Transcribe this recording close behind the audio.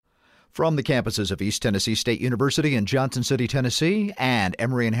From the campuses of East Tennessee State University in Johnson City, Tennessee, and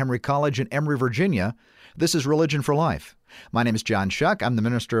Emory and Henry College in Emory, Virginia, this is Religion for Life. My name is John Shuck. I'm the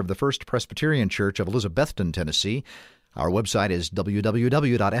minister of the First Presbyterian Church of Elizabethton, Tennessee. Our website is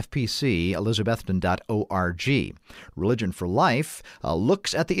www.fpcelizabethton.org. Religion for Life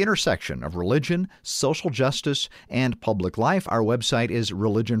looks at the intersection of religion, social justice, and public life. Our website is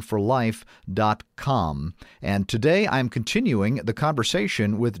religionforlife.com. And today I'm continuing the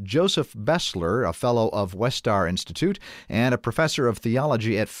conversation with Joseph Bessler, a fellow of Westar Institute and a professor of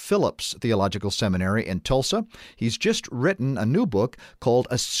theology at Phillips Theological Seminary in Tulsa. He's just written a new book called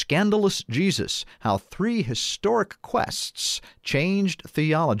A Scandalous Jesus: How Three Historic Quests changed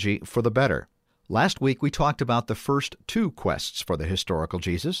theology for the better. Last week, we talked about the first two quests for the historical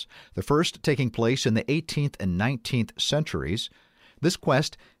Jesus, the first taking place in the 18th and 19th centuries. This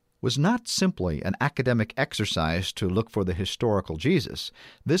quest was not simply an academic exercise to look for the historical Jesus.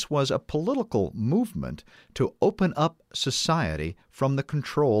 This was a political movement to open up society from the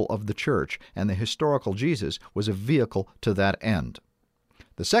control of the church, and the historical Jesus was a vehicle to that end.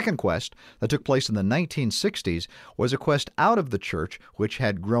 The second quest that took place in the 1960s was a quest out of the church, which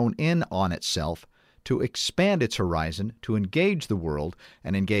had grown in on itself, to expand its horizon, to engage the world,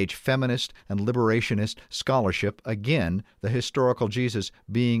 and engage feminist and liberationist scholarship, again, the historical Jesus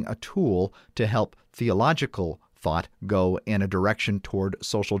being a tool to help theological thought go in a direction toward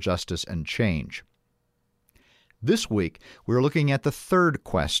social justice and change. This week, we're looking at the third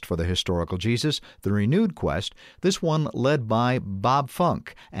quest for the historical Jesus, the renewed quest, this one led by Bob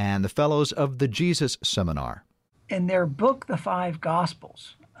Funk and the fellows of the Jesus Seminar. In their book, The Five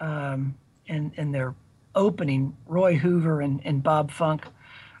Gospels, in their opening, Roy Hoover and Bob Funk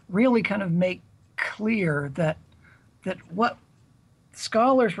really kind of make clear that what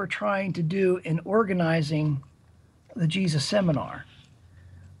scholars were trying to do in organizing the Jesus Seminar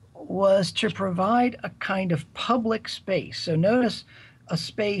was to provide a kind of public space. So notice a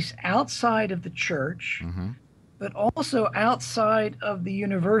space outside of the church, but also outside of the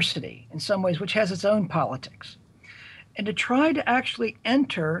university in some ways, which has its own politics. And to try to actually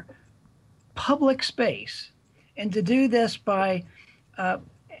enter public space, and to do this by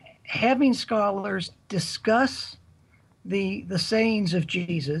having scholars discuss the sayings of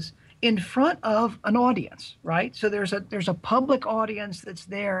Jesus in front of an audience, right? So there's a public audience that's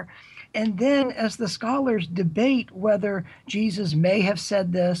there. And then as the scholars debate whether Jesus may have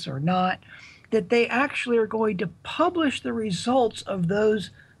said this or not, that they actually are going to publish the results of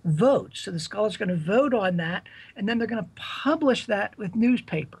those votes. So the scholars are going to vote on that, and then they're going to publish that with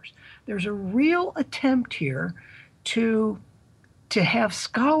newspapers. There's a real attempt here to have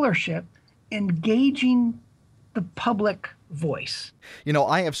scholarship engaging the public voice. You know,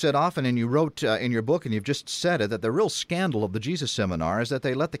 I have said often, and you wrote in your book, and you've just said it, that the real scandal of the Jesus Seminar is that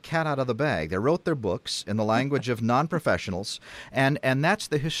they let the cat out of the bag. They wrote their books in the language of non-professionals, and that's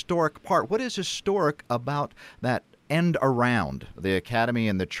the historic part. What is historic about that end around the academy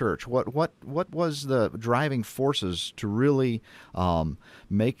and the church? What was the driving forces to really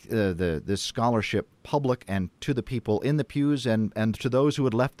make this scholarship public and to the people in the pews and to those who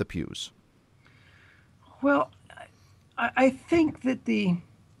had left the pews? Well, I think that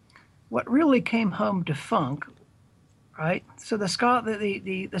what really came home to Funk, right? So the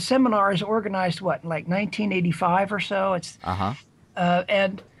seminar is organized in like 1985 or so. It's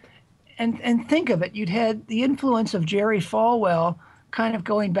and think of it. You'd had the influence of Jerry Falwell kind of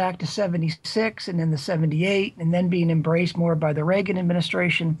going back to 76 and then the 78, and then being embraced more by the Reagan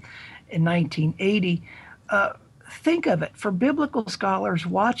administration in 1980. Think of it, for biblical scholars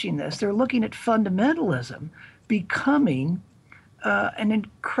watching this, they're looking at fundamentalism becoming an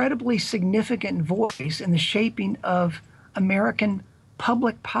incredibly significant voice in the shaping of American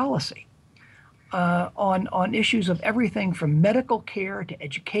public policy on issues of everything from medical care to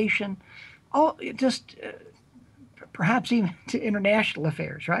education, perhaps even to international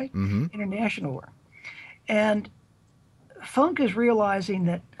affairs, right? International work. And Funk is realizing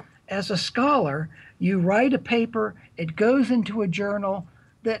that as a scholar, you write a paper, it goes into a journal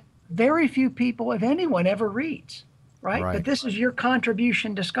that very few people, if anyone, ever reads, right? But this is your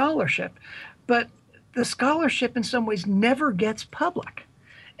contribution to scholarship. But the scholarship in some ways never gets public,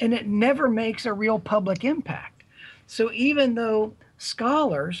 and it never makes a real public impact. So even though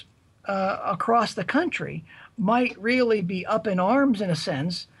scholars across the country might really be up in arms in a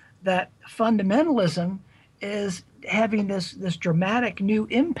sense that fundamentalism is having this dramatic new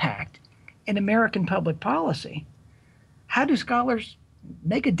impact in American public policy, how do scholars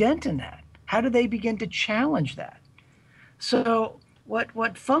make a dent in that? How do they begin to challenge that? So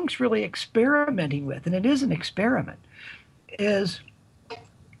what Funk's really experimenting with, and it is an experiment, is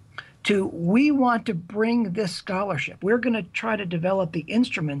to we want to bring this scholarship. We're going to try to develop the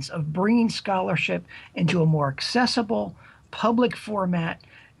instruments of bringing scholarship into a more accessible public format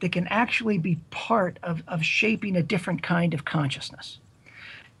that can actually be part of shaping a different kind of consciousness.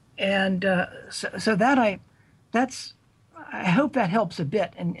 And so that's I hope that helps a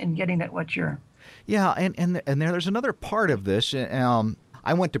bit in getting at what you're. Yeah, and there's another part of this.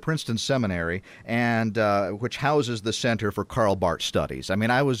 I went to Princeton Seminary, and which houses the Center for Karl Barth Studies. I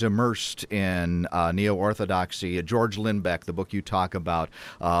mean, I was immersed in neo-orthodoxy. George Lindbeck, the book you talk about,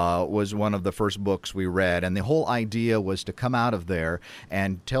 was one of the first books we read, and the whole idea was to come out of there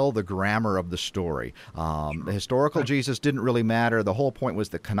and tell the grammar of the story. The historical Jesus didn't really matter. The whole point was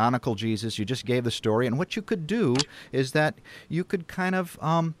the canonical Jesus. You just gave the story, and what you could do is that you could kind of,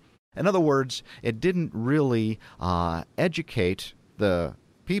 in other words, it didn't really educate the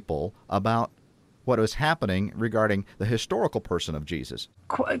people about what was happening regarding the historical person of Jesus.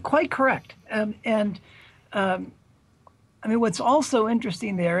 Quite correct. I mean, what's also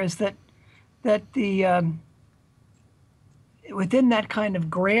interesting there is that the within that kind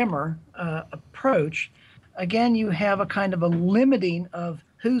of grammar approach, again, you have a kind of a limiting of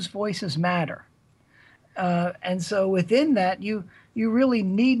whose voices matter, and so within that, you really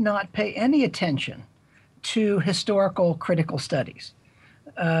need not pay any attention to historical critical studies,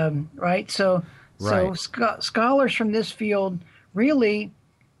 right? So scholars from this field really,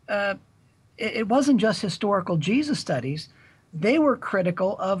 it wasn't just historical Jesus studies. They were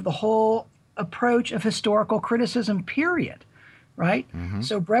critical of the whole approach of historical criticism, period, right? Mm-hmm.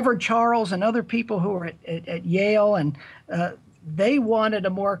 So Brevard Charles and other people who were at Yale, and they wanted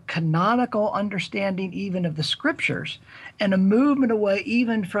a more canonical understanding even of the scriptures and a movement away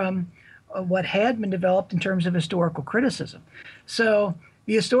even from what had been developed in terms of historical criticism. So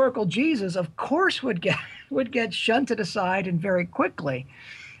the historical Jesus, of course, would get shunted aside and very quickly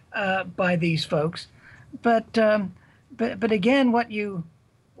by these folks. But again, what you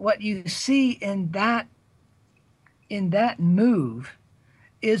see in that move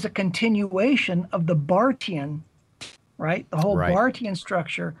is a continuation of the Barthian, right? The whole right. Barthian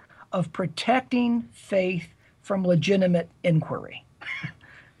structure of protecting faith from legitimate inquiry.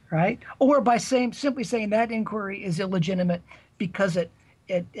 Right? Or by simply saying that inquiry is illegitimate because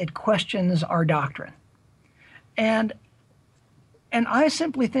it questions our doctrine. And I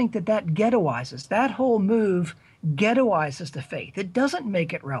simply think that ghettoizes, that whole move ghettoizes the faith. It doesn't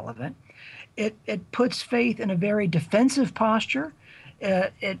make it relevant. It puts faith in a very defensive posture.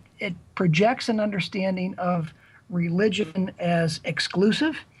 It projects an understanding of religion as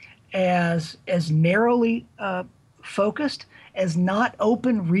exclusive, as narrowly focused, as not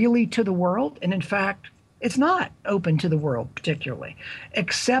open really to the world. And in fact, it's not open to the world particularly,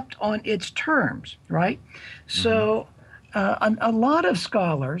 except on its terms, right? Mm-hmm. So a lot of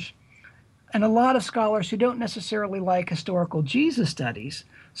scholars, and a lot of scholars who don't necessarily like historical Jesus studies,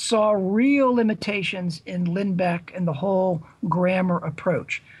 saw real limitations in Lindbeck and the whole grammar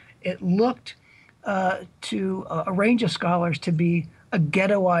approach. It looked to a range of scholars to be a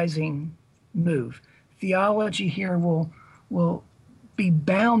ghettoizing move. Theology here will be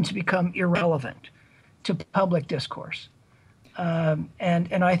bound to become irrelevant to public discourse. And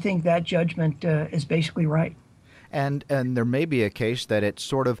I think that judgment is basically right. And there may be a case that it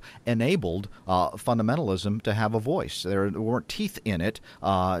sort of enabled fundamentalism to have a voice. There weren't teeth in it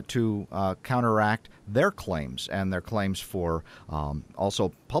to counteract their claims and their claims for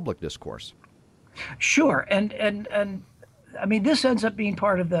also public discourse. Sure. And I mean, this ends up being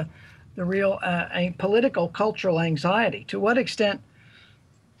part of the real political cultural anxiety. To what extent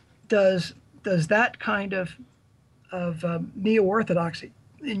does that kind of neo-orthodoxy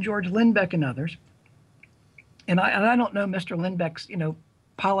in George Lindbeck and others, and I don't know Mr. Lindbeck's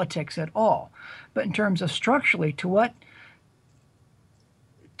politics at all, but in terms of structurally, to what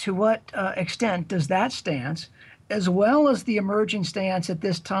extent does that stance, as well as the emerging stance at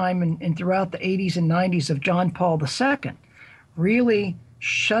this time and throughout the 80s and 90s of John Paul II, really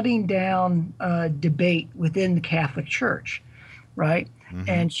shutting down debate within the Catholic Church, right? Mm-hmm.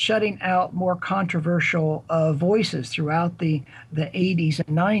 And shutting out more controversial voices throughout the 80s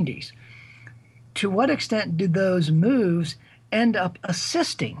and 90s. To what extent do those moves end up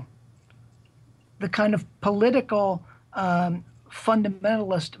assisting the kind of political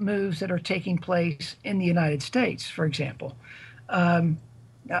fundamentalist moves that are taking place in the United States, for example?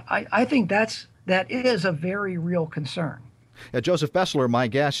 I think that is a very real concern. Joseph Bessler, my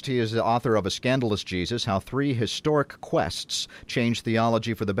guest, he is the author of A Scandalous Jesus, How Three Historic Quests Changed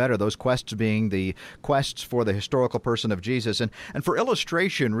Theology for the Better, those quests being the quests for the historical person of Jesus. And for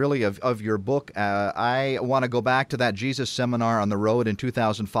illustration, really, of your book, I want to go back to that Jesus seminar on the road in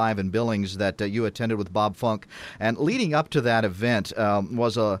 2005 in Billings that you attended with Bob Funk. And leading up to that event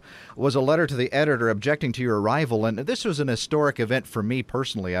was a letter to the editor objecting to your arrival. And this was an historic event for me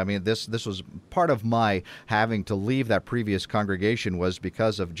personally. I mean, this was part of my having to leave that previous congregation was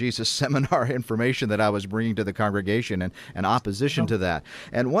because of Jesus seminar information that I was bringing to the congregation and opposition to that.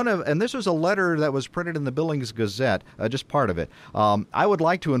 And this was a letter that was printed in the Billings Gazette, just part of it. I would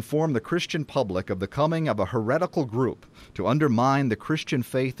like to inform the Christian public of the coming of a heretical group to undermine the Christian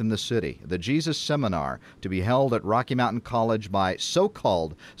faith in the city. The Jesus seminar to be held at Rocky Mountain College by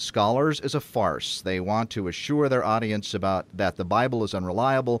so-called scholars is a farce. They want to assure their audience about that the Bible is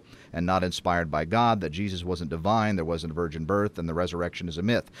unreliable and not inspired by God, that Jesus wasn't divine, there wasn't a virgin birth, and the resurrection is a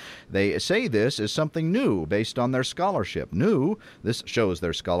myth. They say this is something new based on their scholarship. New, this shows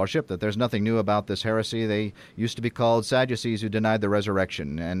their scholarship, that there's nothing new about this heresy. They used to be called Sadducees who denied the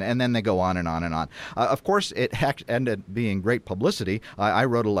resurrection, and then they go on and on and on. Of course, it ended being great publicity. I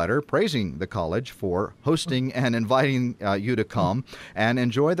wrote a letter praising the college for hosting and inviting you to come and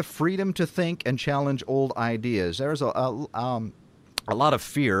enjoy the freedom to think and challenge old ideas. There's a lot of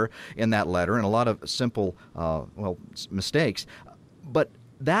fear in that letter and a lot of simple, mistakes. But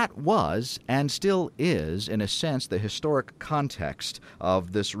that was and still is, in a sense, the historic context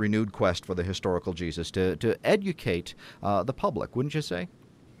of this renewed quest for the historical Jesus, to educate the public, wouldn't you say?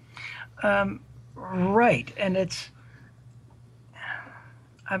 Right. And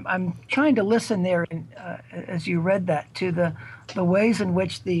I'm trying to listen there as you read that to the ways in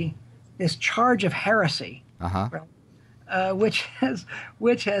which this charge of heresy, which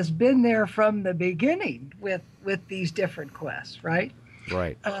has been there from the beginning with these different quests, right?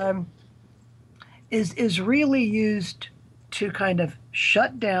 Right. Is really used to kind of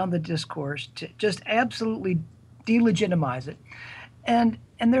shut down the discourse, to just absolutely delegitimize it. And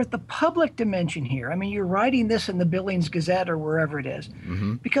there's the public dimension here. I mean, you're writing this in the Billings Gazette or wherever it is,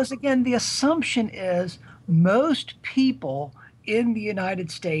 because again, the assumption is most people in the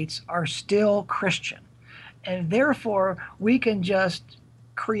United States are still Christian. And therefore, we can just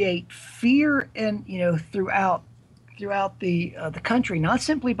create fear throughout the country, not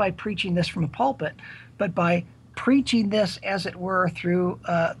simply by preaching this from a pulpit, but by preaching this, as it were, through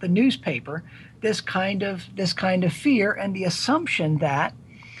the newspaper. This kind of fear and the assumption that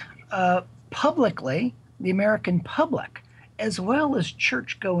publicly, the American public, as well as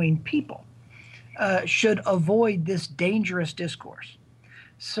church-going people, should avoid this dangerous discourse.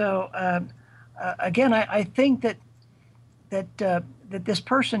 So. Again, I think that this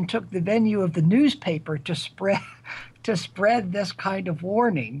person took the venue of the newspaper to spread this kind of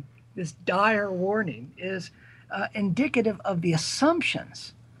warning, this dire warning, is indicative of the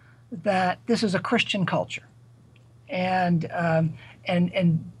assumptions that this is a Christian culture, and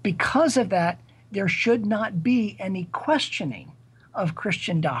because of that, there should not be any questioning of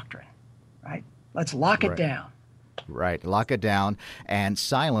Christian doctrine. Right? Let's lock it down. Right. Lock it down and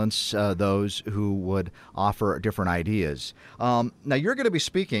silence those who would offer different ideas. Now, you're going to be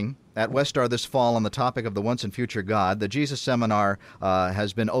speaking at Westar this fall on the topic of the once and future God. The Jesus Seminar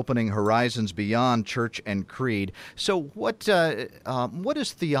has been opening horizons beyond church and creed. So what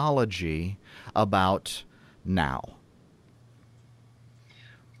is theology about now?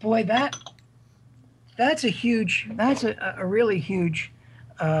 Boy, that's a really huge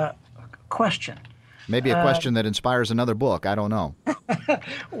question. Maybe a question that inspires another book. I don't know.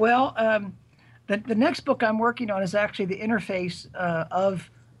 Well, the next book I'm working on is actually the interface of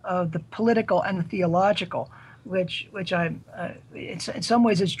the political and the theological, which I'm in some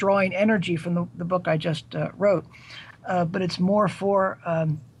ways it's drawing energy from the book I just wrote, but it's more for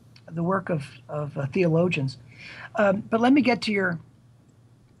the work of theologians. But let me get to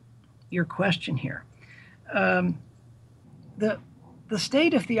your question here. The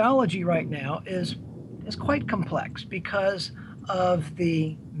state of theology right now is quite complex because of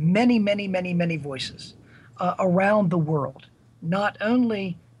the many voices around the world, not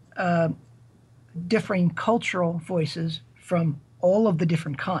only differing cultural voices from all of the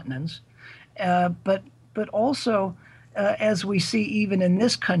different continents, but also, as we see even in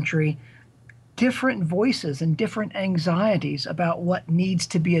this country, different voices and different anxieties about what needs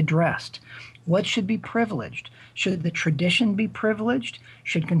to be addressed. What should be privileged? Should the tradition be privileged?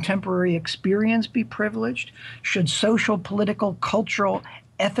 Should contemporary experience be privileged? Should social, political, cultural,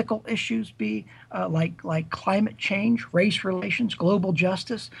 ethical issues be like climate change, race relations, global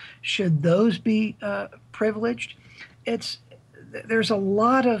justice? Should those be privileged? It's there's a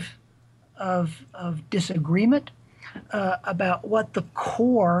lot of disagreement about what the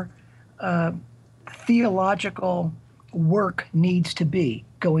core theological work needs to be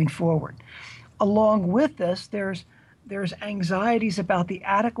going forward. Along with this, there's anxieties about the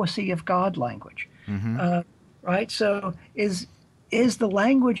adequacy of God language, right? So is the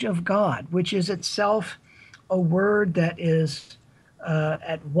language of God, which is itself a word that is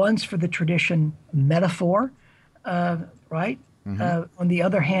at once for the tradition metaphor, right? On the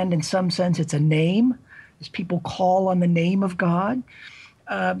other hand, in some sense, it's a name, as people call on the name of God.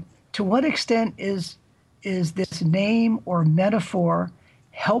 To what extent is this name or metaphor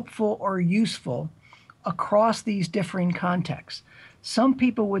helpful or useful across these differing contexts? Some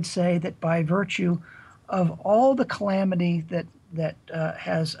people would say that by virtue of all the calamity that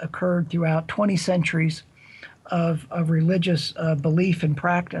has occurred throughout 20 centuries of religious belief and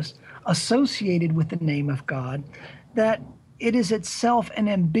practice associated with the name of God, that it is itself an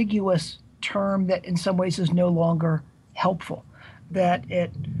ambiguous term that in some ways is no longer helpful, that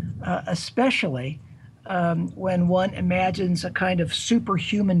it, especially when one imagines a kind of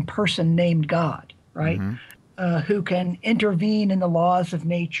superhuman person named God, right, who can intervene in the laws of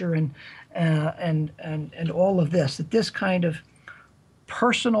nature and all of this, that this kind of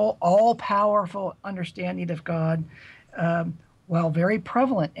personal, all-powerful understanding of God, while very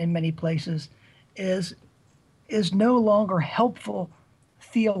prevalent in many places, is no longer helpful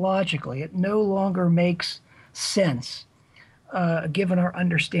theologically. It no longer makes sense, given our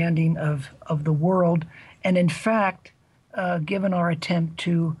understanding of the world, and in fact, given our attempt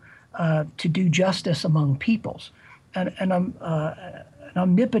to do justice among peoples. An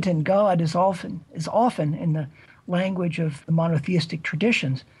omnipotent God is often in the language of the monotheistic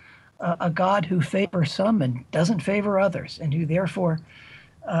traditions, a God who favors some and doesn't favor others, and who therefore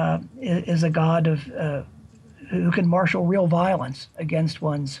is a God of who can marshal real violence against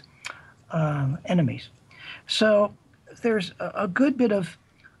one's enemies. So there's a good bit of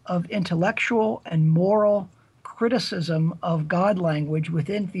intellectual and moral criticism of God language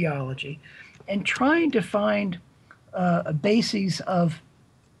within theology, and trying to find bases of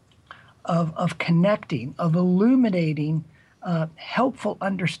connecting, of illuminating helpful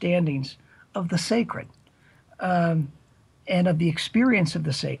understandings of the sacred and of the experience of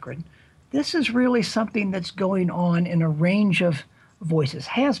the sacred. This is really something that's going on in a range of voices,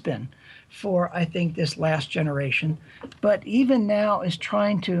 has been for, I think, this last generation, but even now is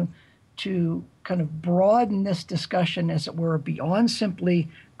trying to kind of broaden this discussion, as it were, beyond simply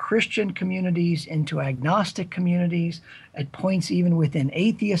Christian communities into agnostic communities, at points even within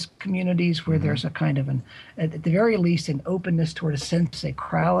atheist communities where there's a kind of at the very least, an openness toward a sense of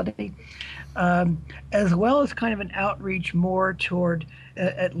sacrality, as well as kind of an outreach more toward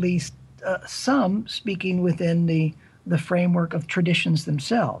at least some speaking within the framework of traditions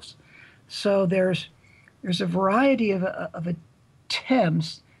themselves. So there's a variety of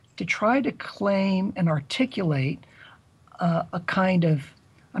attempts to try to claim and articulate a kind of,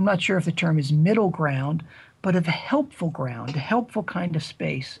 I'm not sure if the term is middle ground, but of a helpful ground, a helpful kind of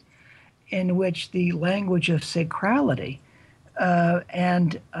space in which the language of sacrality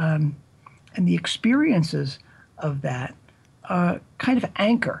and the experiences of that kind of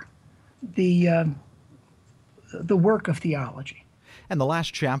anchor the work of theology. And the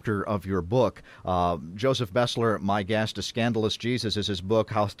last chapter of your book, Joseph Bessler, my guest, A Scandalous Jesus, is his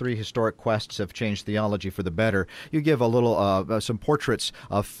book, How Three Historic Quests Have Changed Theology for the Better. You give a little, some portraits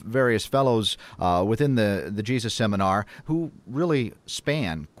of various fellows within the Jesus Seminar who really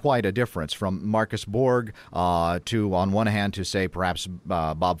span quite a difference, from Marcus Borg to, on one hand, to say perhaps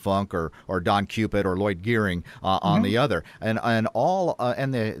Bob Funk or Don Cupid or Lloyd Geering on the other. And all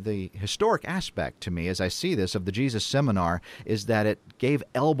and the historic aspect to me, as I see this, of the Jesus Seminar is that it gave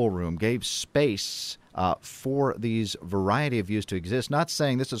elbow room, gave space for these variety of views to exist. Not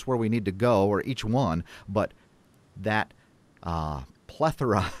saying this is where we need to go, or each one, but that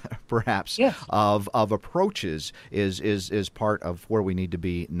plethora, perhaps, of approaches is part of where we need to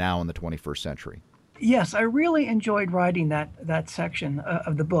be now in the 21st century. Yes, I really enjoyed writing that section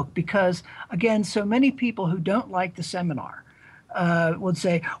of the book because, again, so many people who don't like the seminar would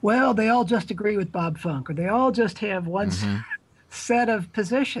say, well, they all just agree with Bob Funk, or they all just have one set of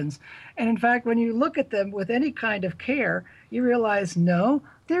positions. And in fact, when you look at them with any kind of care, you realize, no,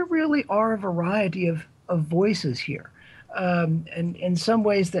 there really are a variety of voices here. And in some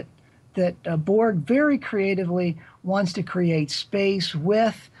ways that Borg very creatively wants to create space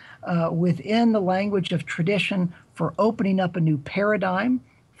within the language of tradition for opening up a new paradigm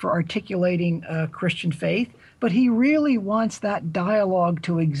for articulating Christian faith. But he really wants that dialogue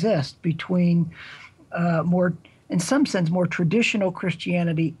to exist between more in some sense, more traditional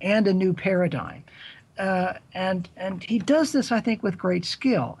Christianity and a new paradigm. And he does this, I think, with great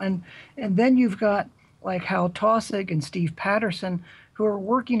skill. And then you've got like Hal Taussig and Steve Patterson, who are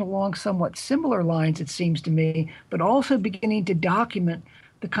working along somewhat similar lines, it seems to me, but also beginning to document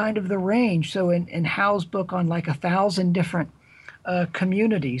the kind of the range. So in Hal's book on like 1,000 different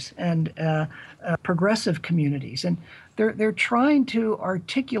communities and progressive communities, and they're trying to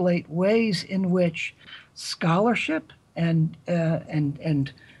articulate ways in which scholarship and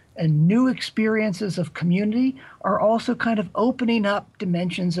new experiences of community are also kind of opening up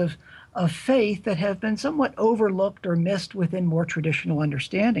dimensions of faith that have been somewhat overlooked or missed within more traditional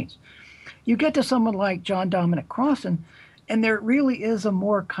understandings. You get to someone like John Dominic Crossan, and there really is a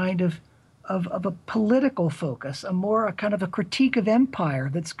more kind of a political focus, a kind of a critique of empire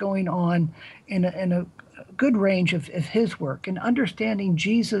that's going on in a good range of his work, and understanding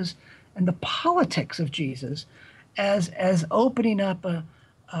Jesus and the politics of Jesus as opening up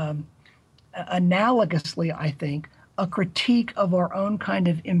analogously, I think, a critique of our own kind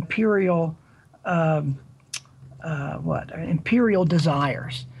of imperial imperial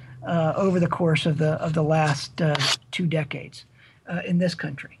desires over the course of the last 2 decades in this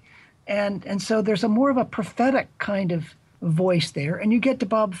country. And so there's a more of a prophetic kind of voice there. And you get to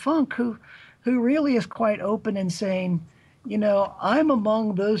Bob Funk, who really is quite open in saying, I'm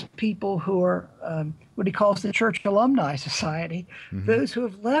among those people who are what he calls the Church Alumni Society, those who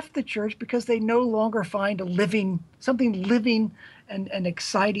have left the church because they no longer find something living and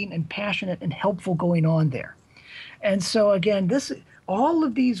exciting and passionate and helpful going on there. And so again, all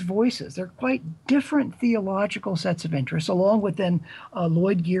of these voices, they're quite different theological sets of interests, along with then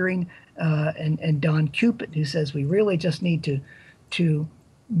Lloyd Geering and Don Cupid, who says we really just need to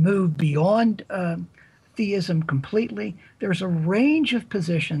move beyond theism completely. There's a range of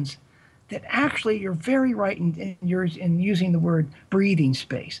positions that actually, you're very right in using the word breathing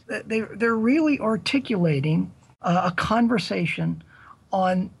space. They're really articulating a conversation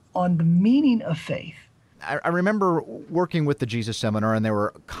on the meaning of faith. I remember working with the Jesus Seminar, and they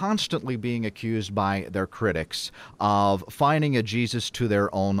were constantly being accused by their critics of finding a Jesus to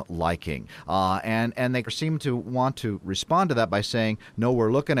their own liking. And they seemed to want to respond to that by saying, no,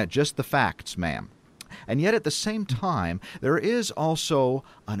 we're looking at just the facts, ma'am. And yet at the same time, there is also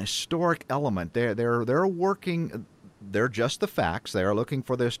an historic element. They're working... They're just the facts. They are looking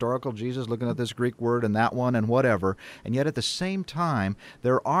for the historical Jesus, looking at this Greek word and that one and whatever. And yet at the same time,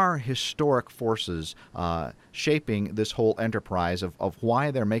 there are historic forces shaping this whole enterprise of why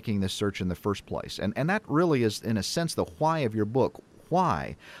they're making this search in the first place. And that really is, in a sense, the why of your book.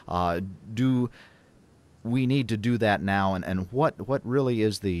 Why do we need to do that now? And what really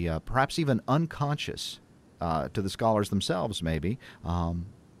is the perhaps even unconscious to the scholars themselves, maybe,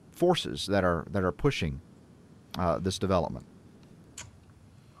 forces that are pushing this development?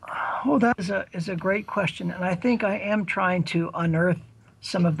 Well, that is a great question, and I think I am trying to unearth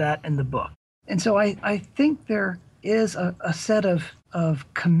some of that in the book. And so I think there is a set of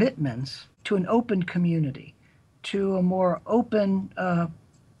commitments to an open community, to a more open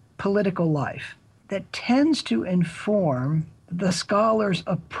political life that tends to inform the scholar's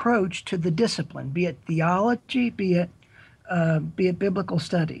approach to the discipline, be it theology, be it biblical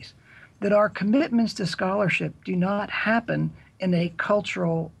studies. That our commitments to scholarship do not happen in a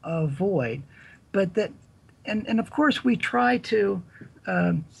cultural void, but that, and of course we try to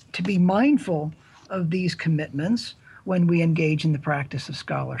be mindful of these commitments when we engage in the practice of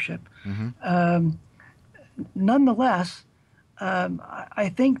scholarship. Nonetheless,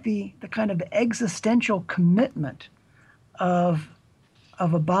 I think the kind of existential commitment of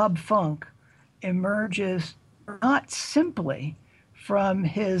a Bob Funk emerges not simply from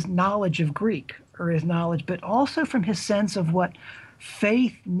his knowledge of Greek but also from his sense of what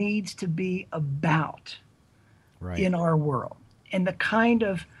faith needs to be about in our world, and the kind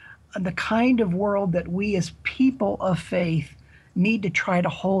of world that we as people of faith need to try to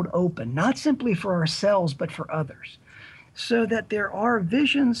hold open, not simply for ourselves but for others, so that there are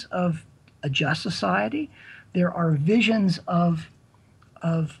visions of a just society, there are visions of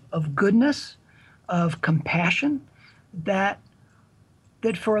goodness, of compassion, that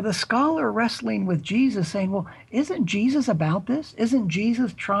for the scholar wrestling with Jesus, saying, well, isn't Jesus about this? Isn't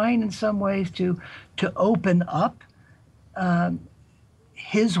Jesus trying in some ways to open up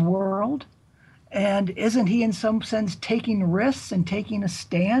his world? And isn't he in some sense taking risks and taking a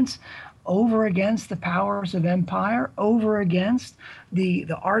stance over against the powers of empire, over against the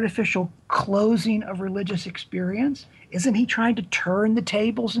artificial closing of religious experience? Isn't he trying to turn the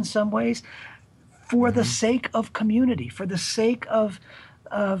tables in some ways for the sake of community, for the sake of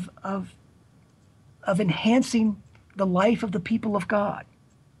of enhancing the life of the people of God,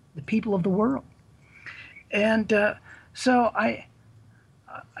 the people of the world. And so I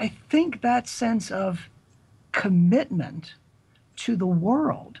think that sense of commitment to the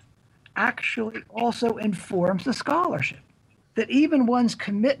world actually also informs the scholarship. That even one's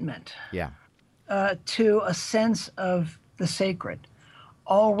commitment to a sense of the sacred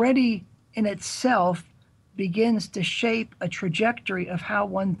already in itself begins to shape a trajectory of how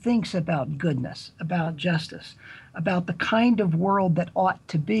one thinks about goodness, about justice, about the kind of world that ought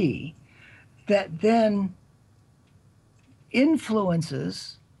to be, that then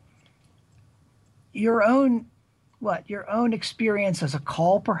influences your own experience as a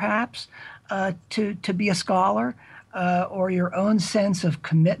call, perhaps, to be a scholar, or your own sense of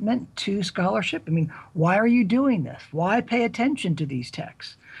commitment to scholarship. I mean, why are you doing this? Why pay attention to these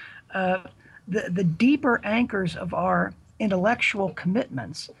texts? The deeper anchors of our intellectual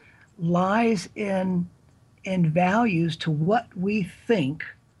commitments lies in values to what we think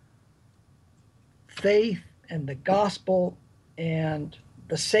faith and the gospel and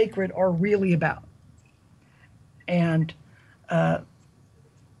the sacred are really about. And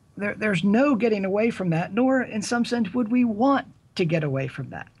there's no getting away from that, nor in some sense would we want to get away from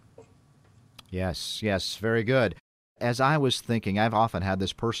that. Yes, very good. As I was thinking, I've often had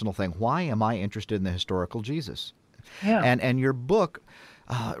this personal thing, why am I interested in the historical Jesus? Yeah. And your book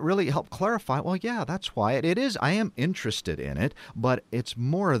really helped clarify, well, yeah, that's why it is. I am interested in it, but it's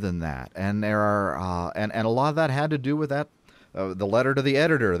more than that. And there are, and a lot of that had to do with that, the letter to the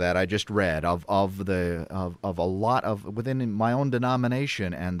editor that I just read of a lot of within my own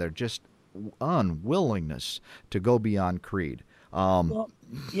denomination, and their just unwillingness to go beyond creed.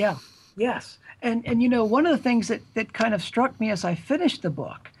 Yes. And you know, one of the things that kind of struck me as I finished the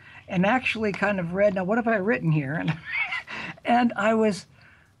book and actually kind of read, now what have I written here? And I was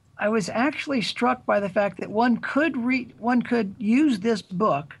actually struck by the fact that one could use this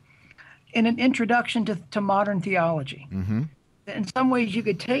book in an introduction to modern theology. Mm-hmm. In some ways, you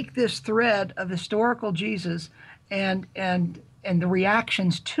could take this thread of historical Jesus and the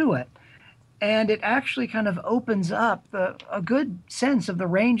reactions to it, and it actually kind of opens up a good sense of the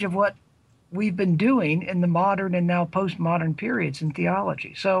range of what we've been doing in the modern and now postmodern periods in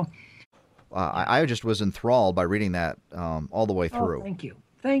theology. So I just was enthralled by reading that all the way through. Oh, thank you.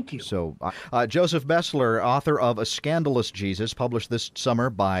 So Joseph Bessler, author of A Scandalous Jesus, published this summer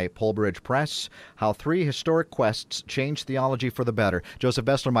by Polbridge Press, How Three Historic Quests Changed Theology for the Better. Joseph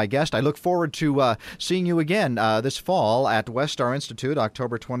Bessler, my guest. I look forward to seeing you again this fall at Westar Institute,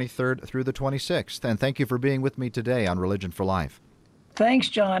 October 23rd through the 26th. And thank you for being with me today on Religion for Life. Thanks,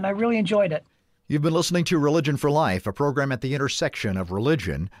 John. I really enjoyed it. You've been listening to Religion for Life, a program at the intersection of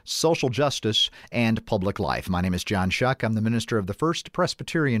religion, social justice, and public life. My name is John Shuck. I'm the minister of the First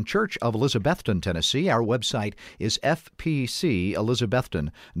Presbyterian Church of Elizabethton, Tennessee. Our website is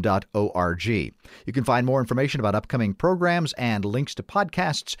fpcelizabethton.org. You can find more information about upcoming programs and links to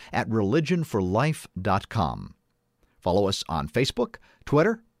podcasts at religionforlife.com. Follow us on Facebook,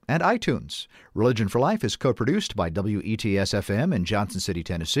 Twitter, and iTunes. Religion for Life is co-produced by WETS-FM in Johnson City,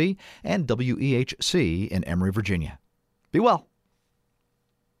 Tennessee, and WEHC in Emory, Virginia. Be well.